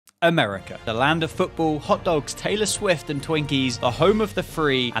America, the land of football, hot dogs, Taylor Swift and Twinkies, the home of the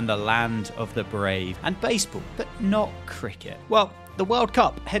free and the land of the brave, and baseball, but not cricket. Well, the World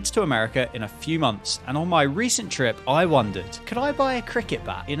Cup heads to America in a few months, and on my recent trip, I wondered, could I buy a cricket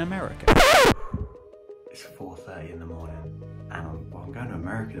bat in America? It's 4:30 in the morning, and I'm going to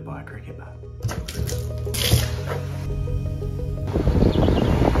America to buy a cricket bat.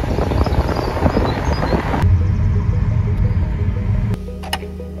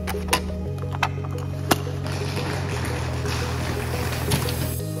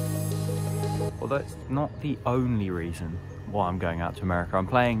 Although it's not the only reason why I'm going out to America. I'm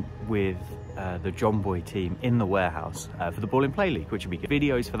playing with the John Boy team in the warehouse for the Ball in Play League, which will be good.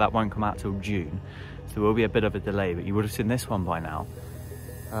 Videos for that won't come out till June, so there will be a bit of a delay, but you would have seen this one by now.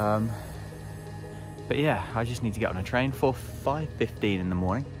 But yeah, I just need to get on a train for 5:15 in the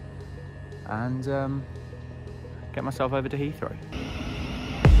morning and get myself over to Heathrow.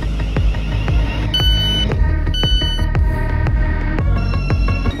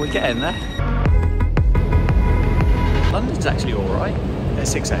 We're getting there. London's actually alright at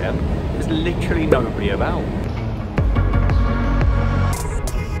 6 AM. There's literally nobody about.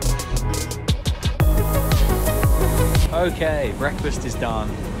 Okay, breakfast is done.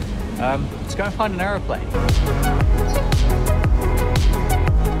 Let's go and find an aeroplane.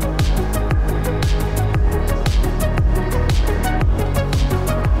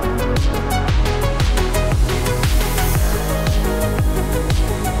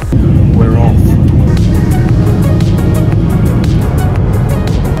 We're off.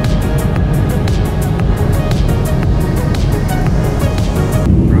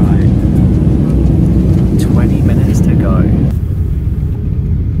 Right. 20 minutes to go.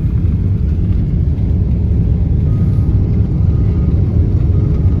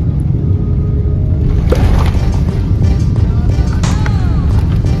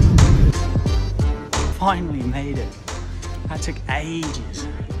 Finally made it. That took ages.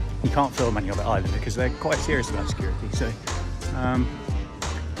 You can't film any of it either because they're quite serious about security. So,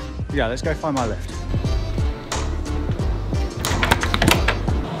 yeah, let's go find my lift.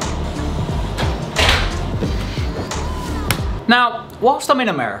 Now, whilst I'm in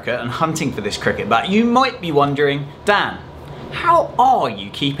America and hunting for this cricket bat, you might be wondering, Dan, how are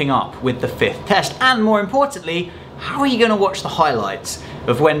you keeping up with the 5th test? And more importantly, how are you going to watch the highlights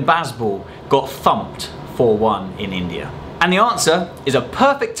of when Bazball got thumped 4-1 in India? And the answer is a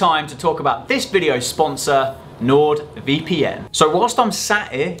perfect time to talk about this video's sponsor, NordVPN. So whilst I'm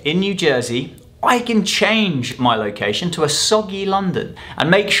sat here in New Jersey, I can change my location to a soggy London and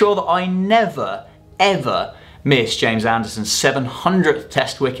make sure that I never, ever miss James Anderson's 700th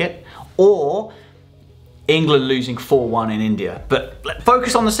test wicket or England losing 4-1 in India. But let's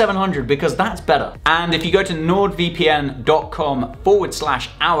focus on the 700 because that's better. And if you go to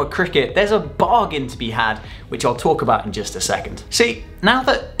nordvpn.com/ourcricket, there's a bargain to be had, which I'll talk about in just a second. See, now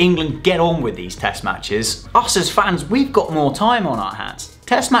that England get on with these test matches, us as fans, we've got more time on our hands.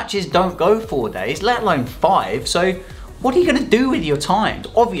 Test matches don't go 4 days, let alone 5, so what are you gonna do with your time?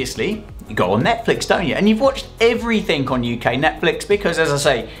 Obviously, you go on Netflix, don't you? And you've watched everything on UK Netflix because, as I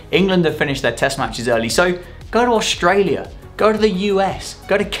say, England have finished their test matches early. So go to Australia, go to the US,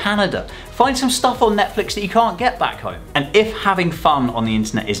 go to Canada. Find some stuff on Netflix that you can't get back home. And if having fun on the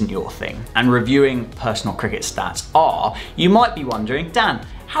internet isn't your thing, and reviewing personal cricket stats are, you might be wondering, Dan,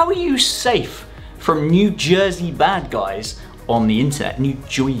 how are you safe from New Jersey bad guys on the internet? New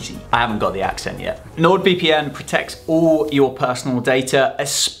Jersey. I haven't got the accent yet. NordVPN protects all your personal data,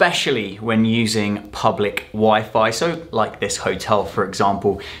 especially when using public Wi-Fi, so like this hotel, for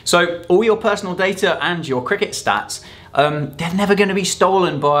example. So all your personal data and your cricket stats, they're never going to be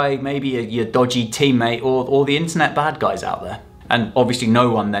stolen by maybe your dodgy teammate or the internet bad guys out there. And obviously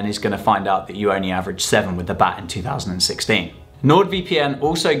no one then is going to find out that you only averaged 7 with the bat in 2016. NordVPN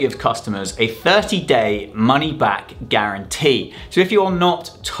also gives customers a 30-day money-back guarantee. So if you're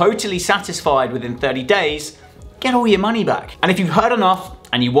not totally satisfied within 30 days, get all your money back. And if you've heard enough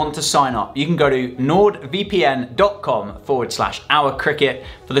and you want to sign up, you can go to nordvpn.com/ourcricket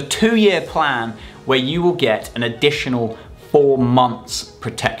for the 2-year plan where you will get an additional 4 months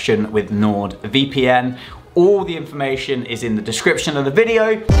protection with NordVPN. All the information is in the description of the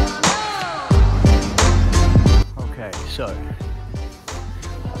video. Okay, so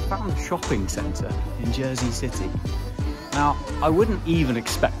I found a shopping centre in Jersey City. Now, I wouldn't even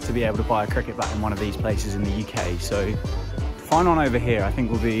expect to be able to buy a cricket bat in one of these places in the UK, so to find one over here I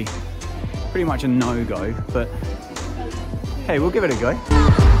think will be pretty much a no-go, but hey, we'll give it a go.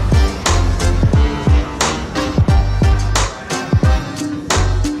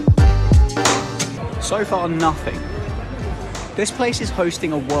 So far, nothing. This place is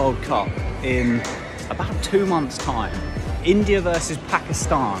hosting a World Cup in about 2 months' time. India versus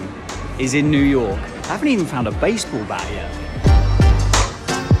Pakistan is in New York. I haven't even found a baseball bat yet.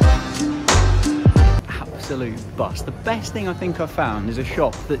 Absolute bust. The best thing I think I've found is a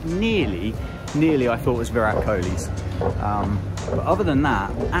shop that nearly I thought was Virat Kohli's. But other than that,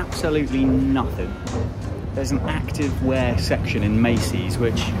 absolutely nothing. There's an active wear section in Macy's,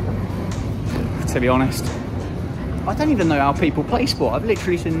 which, to be honest, I don't even know how people play sport. I've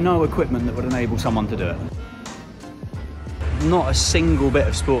literally seen no equipment that would enable someone to do it. Not a single bit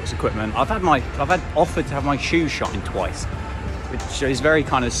of sports equipment. I've had offered to have my shoes shined twice, which is very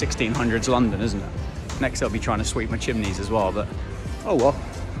kind of 1600s London, isn't it? Next I'll be trying to sweep my chimneys as well, but oh well,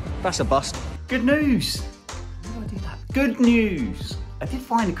 that's a bust. Good news! How do I do that? Good news! I did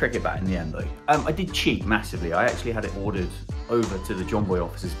find a cricket bat in the end though. I did cheat massively. I actually had it ordered over to the John Boy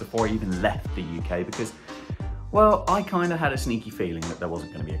offices before I even left the UK because, well, I kind of had a sneaky feeling that there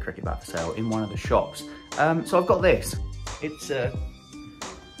wasn't going to be a cricket bat for sale in one of the shops. So I've got this. It's a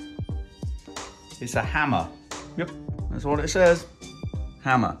hammer. Yep, that's what it says.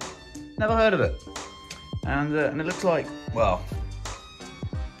 Hammer. Never heard of it. And it looks like, well,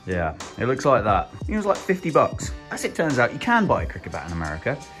 yeah, it looks like that. It was like 50 bucks. As it turns out, you can buy a cricket bat in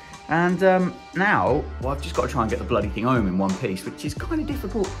America. And now, well, I've just got to try and get the bloody thing home in one piece, which is kind of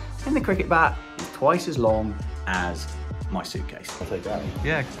difficult. And the cricket bat is twice as long as my suitcase. I'll take that.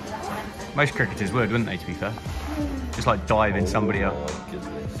 Yeah, most cricketers would, wouldn't they, to be fair? Just like diving somebody up. Oh my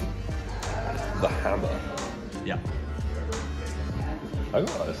goodness. The hammer. Yeah. I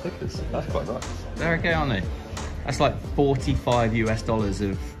got like the stickers. That's quite nice. They're okay, aren't they? That's like $45 US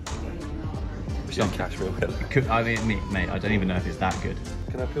of some cash real good. I mean, mate, I don't even know if it's that good.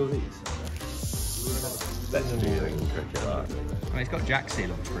 Can I peel these? Let's do cricket. Right. I mean, it's got jack seal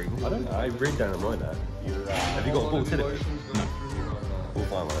of approval. I don't know. I read down them right now. Have you got a ball to it? No. We'll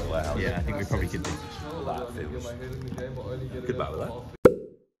find one at the warehouse. Yeah, I think we probably could do. That feels good about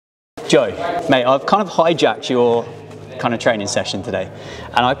that. Joe, mate, I've kind of hijacked your kind of training session today,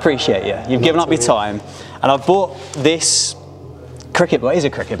 and I appreciate you. You've given up your time, and I've bought this cricket bat. It is a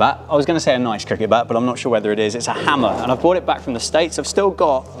cricket bat. I was going to say a nice cricket bat, but I'm not sure whether it is. It's a hammer, and I've bought it back from the States. I've still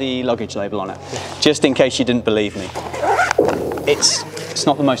got the luggage label on it, just in case you didn't believe me. It's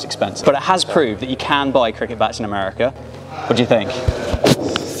not the most expensive, but it has proved that you can buy cricket bats in America. What do you think?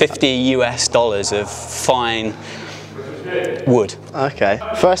 $50 US of fine wood. Okay.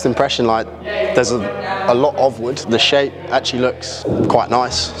 First impression, like, there's a lot of wood. The shape actually looks quite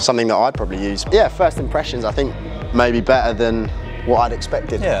nice, something that I'd probably use. Yeah, first impressions, I think maybe better than what I'd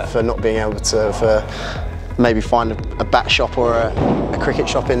expected for not being able to maybe find a bat shop or a cricket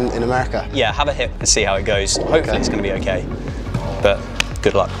shop in America. Yeah, have a hit and see how it goes. Hopefully it's going to be okay, but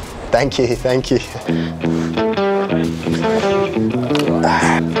good luck. Thank you, thank you. Is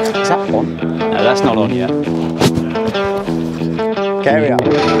that on? No, that's not on yet. Carry on.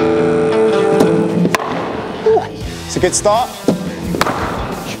 It's a good start.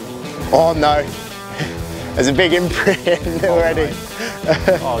 Oh no, there's a big imprint already.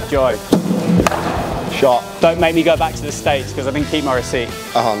 Oh, Joe. Shot. Don't make me go back to the States because I didn't keep my receipt.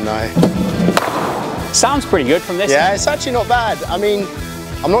 Oh no. Sounds pretty good from this. Yeah, it's actually not bad. I mean,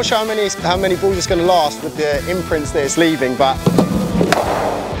 I'm not sure how many balls it's going to last with the imprints that it's leaving, but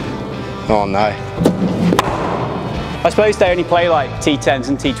oh no. I suppose they only play like T10s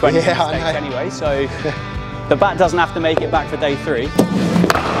and T20s in the States anyway, so the bat doesn't have to make it back for day 3.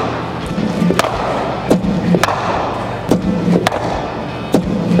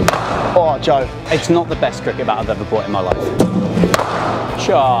 Oh, Joe. It's not the best cricket bat I've ever bought in my life.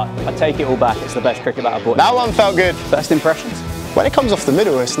 Sure, I take it all back. It's the best cricket bat I've bought. That one felt good. First impressions? When it comes off the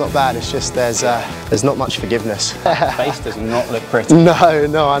middle, it's not bad. It's just there's not much forgiveness. Face does not look pretty. No,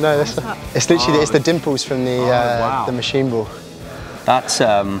 I know. It's literally it's the dimples from the machine ball. That's.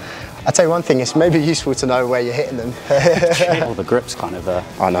 I'll tell you one thing. It's maybe useful to know where you're hitting them. All the grips kind of.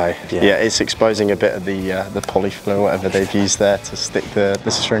 I know. Yeah, it's exposing a bit of the polyfill or whatever they've used there to stick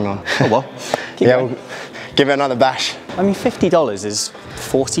the string on. Oh well. We'll give it another bash. I mean, $50 is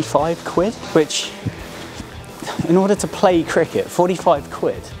 45 quid, which, in order to play cricket, 45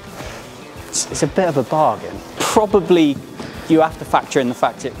 quid, it's a bit of a bargain. Probably you have to factor in the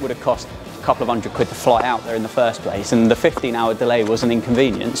fact it would have cost a couple of £100 to fly out there in the first place, and the 15-hour delay was an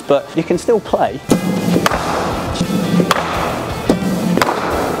inconvenience, but you can still play.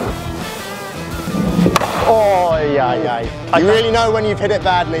 Oh, yeah. You really know when you've hit it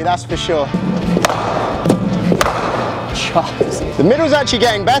badly, that's for sure. The middle's actually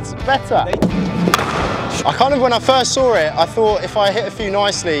getting better. I kind of, when I first saw it, I thought if I hit a few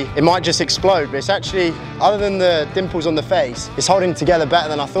nicely, it might just explode, but it's actually, other than the dimples on the face, it's holding together better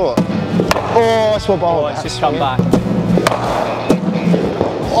than I thought. Oh, that's what ball. Oh, it's just come back.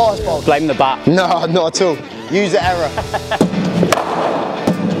 Oh, that's ball. Blame the bat. No, not at all. Use the error.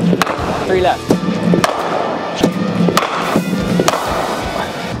 3 left.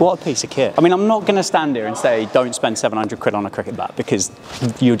 What a piece of kit. I mean, I'm not going to stand here and say don't spend 700 quid on a cricket bat because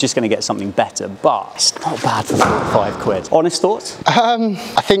you're just going to get something better, but it's not bad for 45 quid. Honest thoughts?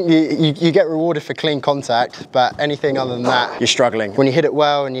 I think you get rewarded for clean contact, but anything other than that, you're struggling. When you hit it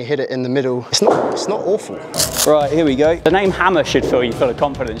well and you hit it in the middle, it's not awful. Right, here we go. The name Hammer should fill you full of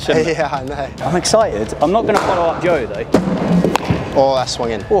confidence, shouldn't it? Yeah, I know. I'm excited. I'm not going to follow up Joe though. Oh, that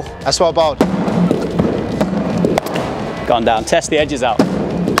swung in. Oh. That's what I bowled. Gone down. Test the edges out.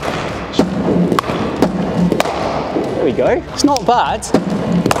 There we go. It's not bad.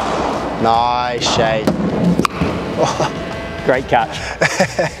 Nice shade. Great catch.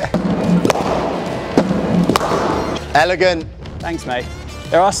 Elegant. Thanks, mate.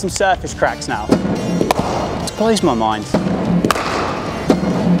 There are some surface cracks now. It blows my mind.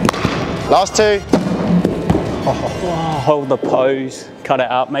 Last 2. Oh, hold the pose, cut it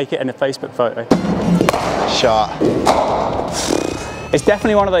out, make it in a Facebook photo. Shot. It's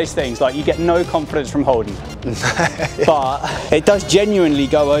definitely one of those things, like you get no confidence from holding but it does genuinely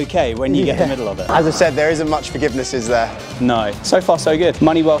go okay when you get in the middle of it. As I said, there isn't much forgiveness, is there? No. So far so good.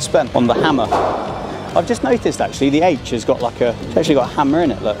 Money well spent on the hammer. I've just noticed actually the H has got like it's actually got a hammer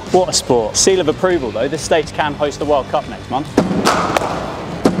in it, look. What a sport. Seal of approval though, the States can host the World Cup next month.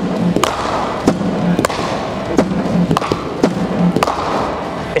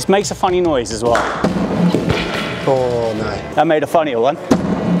 It makes a funny noise as well. Oh no. That made a funnier one.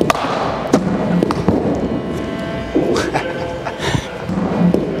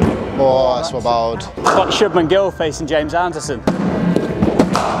 Oh, that's what bowled. Got Shubman Gill facing James Anderson.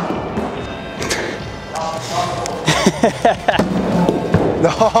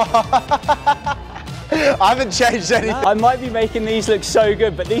 I haven't changed anything. I might be making these look so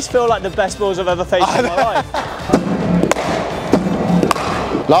good, but these feel like the best balls I've ever faced in my life.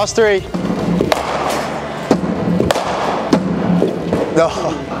 Last 3. No.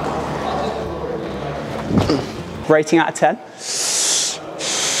 Rating out of 10?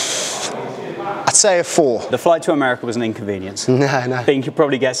 I'd say a 4. The flight to America was an inconvenience. No. I think you could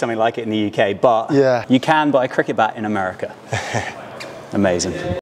probably get something like it in the UK, but yeah, you can buy a cricket bat in America. Amazing.